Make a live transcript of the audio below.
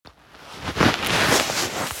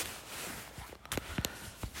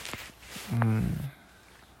Mm.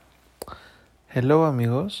 Hello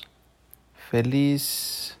amigos,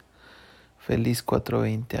 feliz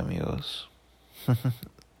 420 amigos,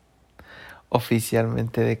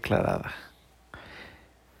 oficialmente declarada.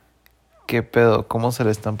 ¿Qué pedo? ¿Cómo se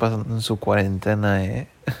le están pasando en su cuarentena,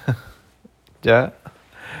 ¿Ya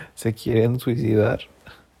se quieren suicidar?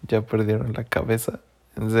 ¿Ya perdieron la cabeza?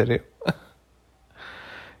 ¿En serio?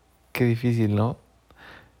 Qué difícil, ¿no?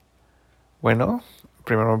 Bueno,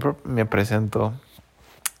 primero me presento.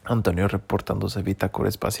 Antonio reportándose Bitácora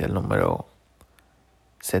Espacial número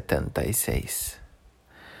 76.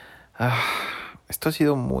 Esto ha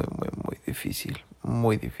sido muy difícil,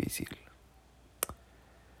 muy difícil.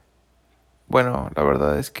 Bueno, la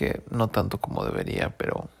verdad es que no tanto como debería,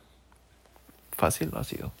 pero fácil no ha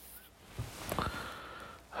sido.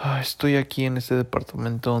 Estoy aquí en este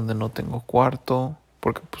departamento donde no tengo cuarto,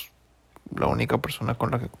 porque pues la única persona con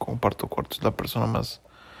la que comparto cuarto es la persona más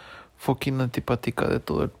fucking antipática de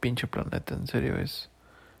todo el pinche planeta. En serio, es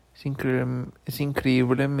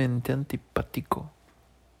increíblemente antipático.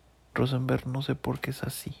 Rosenberg, no sé por qué es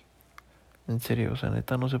así. En serio, o sea,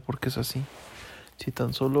 neta, no sé por qué es así. Si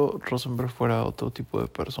tan solo Rosenberg fuera otro tipo de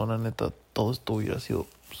persona, neta, todo esto hubiera sido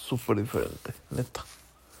súper diferente, neta.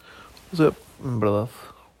 O sea, en verdad.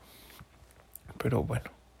 Pero bueno.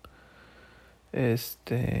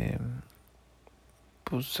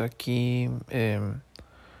 Pues aquí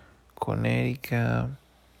con Erika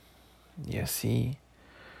y así.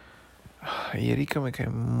 Y Erika me cae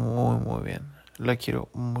muy bien. La quiero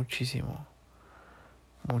muchísimo.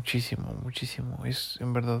 Muchísimo. Es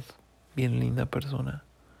en verdad bien linda persona.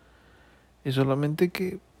 Y solamente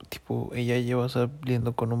que, tipo, ella lleva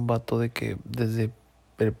saliendo con un vato de que desde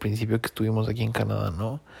el principio que estuvimos aquí en Canadá,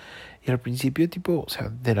 ¿no? Y al principio, tipo, o sea,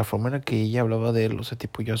 de la forma en la que ella hablaba de él, o sea,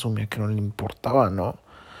 tipo, yo asumía que no le importaba, ¿no?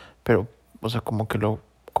 Pero, o sea, como que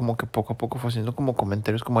poco a poco fue haciendo como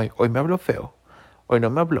comentarios como, hoy me habló feo, hoy no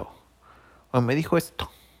me habló, hoy me dijo esto,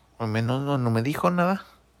 no me dijo nada,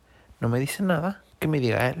 no me dice nada, que me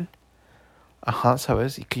diga él. Ajá,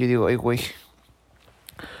 ¿sabes? Y que yo digo, ay, güey,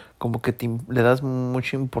 como que le das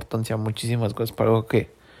mucha importancia a muchísimas cosas para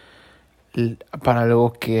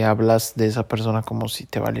algo que hablas de esa persona como si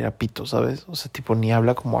te valiera pito, ¿sabes? O sea, tipo, ni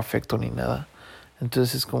habla como afecto ni nada.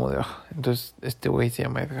 Entonces es como de, entonces este güey se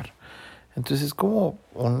llama Edgar. Entonces es como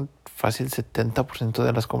un fácil 70%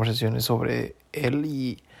 de las conversaciones sobre él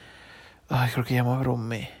y, creo que ya me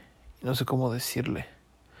abrumé. No sé cómo decirle.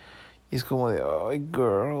 Y es como de, ay,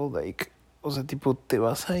 girl, like, o sea, tipo, te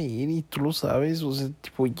vas a ir y tú lo sabes, o sea,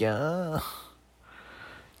 tipo, ya,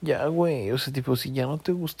 güey, o sea, tipo, si ya no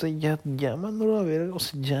te gusta, ya, mándalo a ver, o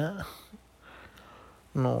sea, ya.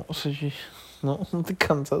 No, o sea, no te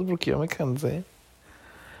cansas porque yo me cansé.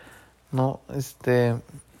 No,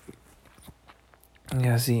 y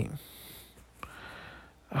así.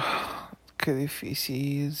 Qué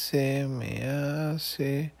difícil se me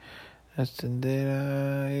hace ascender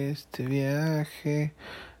a este viaje,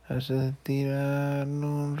 hasta tirar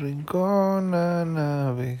un rincón a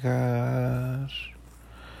navegar.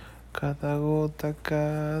 Cada gota,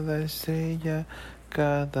 cada estrella,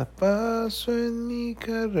 cada paso en mi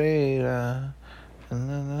carrera. La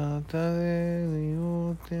nota de mi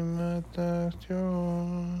última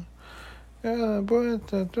estación. Cada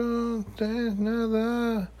puerta tonta es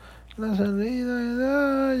nada. La salida y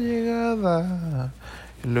la llegada.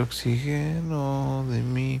 El oxígeno de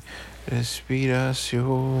mi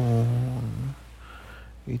respiración.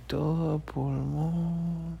 Y todo a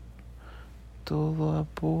pulmón. Todo a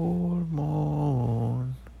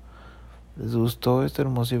pulmón. ¿Les gustó esta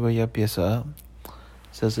hermosa y bella pieza?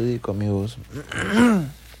 Se hace dedico, amigos.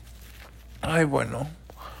 Ay, bueno.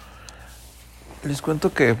 Les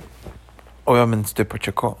cuento que obviamente estoy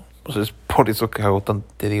pacheco. Pues es por eso que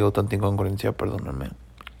te digo tanta incongruencia, perdónenme.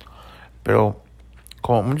 Pero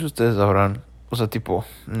como muchos de ustedes sabrán, o sea, tipo,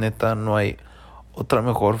 neta, no hay otra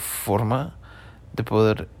mejor forma de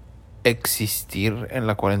poder existir en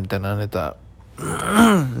la cuarentena, neta.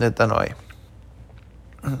 Neta no hay.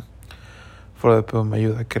 Fuera de pedo me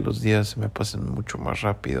ayuda a que los días se me pasen mucho más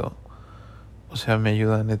rápido. O sea, me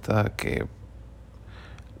ayuda neta a que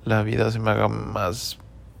la vida se me haga más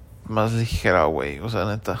ligera, güey. O sea,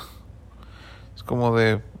 neta. Es como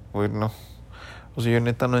de, güey, no. O sea, yo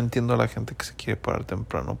neta no entiendo a la gente que se quiere parar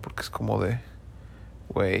temprano porque es como de,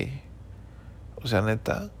 güey. O sea,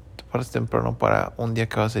 neta, te paras temprano para un día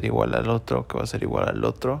que va a ser igual al otro, que va a ser igual al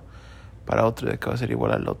otro, para otro día que va a ser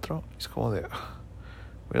igual al otro. Es como de, güey,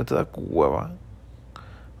 no te da hueva.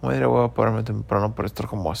 No me daría hueva pararme temprano para estar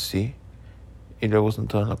como así. Y luego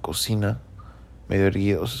sentado en la cocina, medio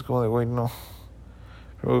erguido. O sea, es como de, güey, no.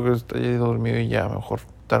 Creo que estoy dormido y ya, mejor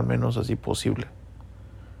afectar menos así posible.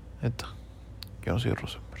 Neta, yo no soy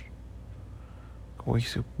Rosenberg. Güey,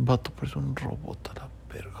 ese vato parece un robot a la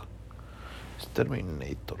verga. Es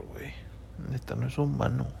Terminator, güey. Neta, no es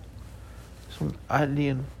humano. Es un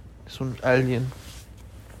alien. Es un alien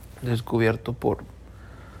descubierto por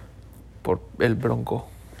el Bronco.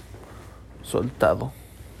 Soltado.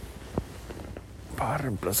 Para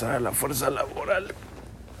reemplazar a la fuerza laboral.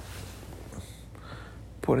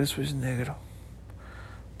 Por eso es negro.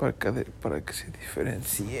 Para que se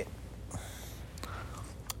diferencie.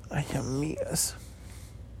 Ay, amigas.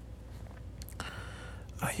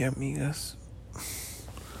 Ay, amigas.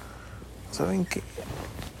 ¿Saben qué?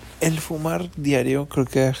 El fumar diario creo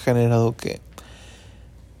que ha generado que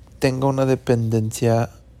tenga una dependencia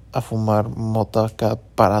a fumar mota acá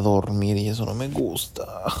para dormir y eso no me gusta.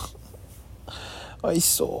 Ay,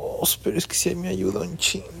 pero es que sí me ayuda un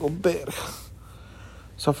chingo, verga.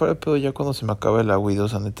 O sea, fuera de pedo, ya cuando se me acabe el agua y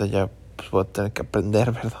dos, neta, ya pues voy a tener que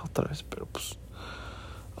aprender, ¿verdad? Otra vez, pero pues...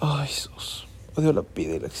 Ay, odio la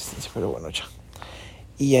vida y la existencia, pero bueno, ya.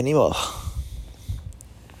 Y ya ni modo.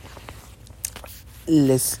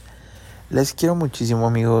 Les quiero muchísimo,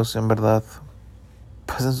 amigos, en verdad.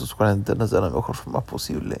 Pasen sus cuarentenas de la mejor forma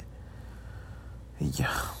posible. Y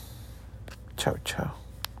ya. Chao, chao.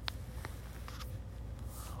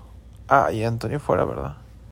 Ah, y Antonio fuera, ¿verdad?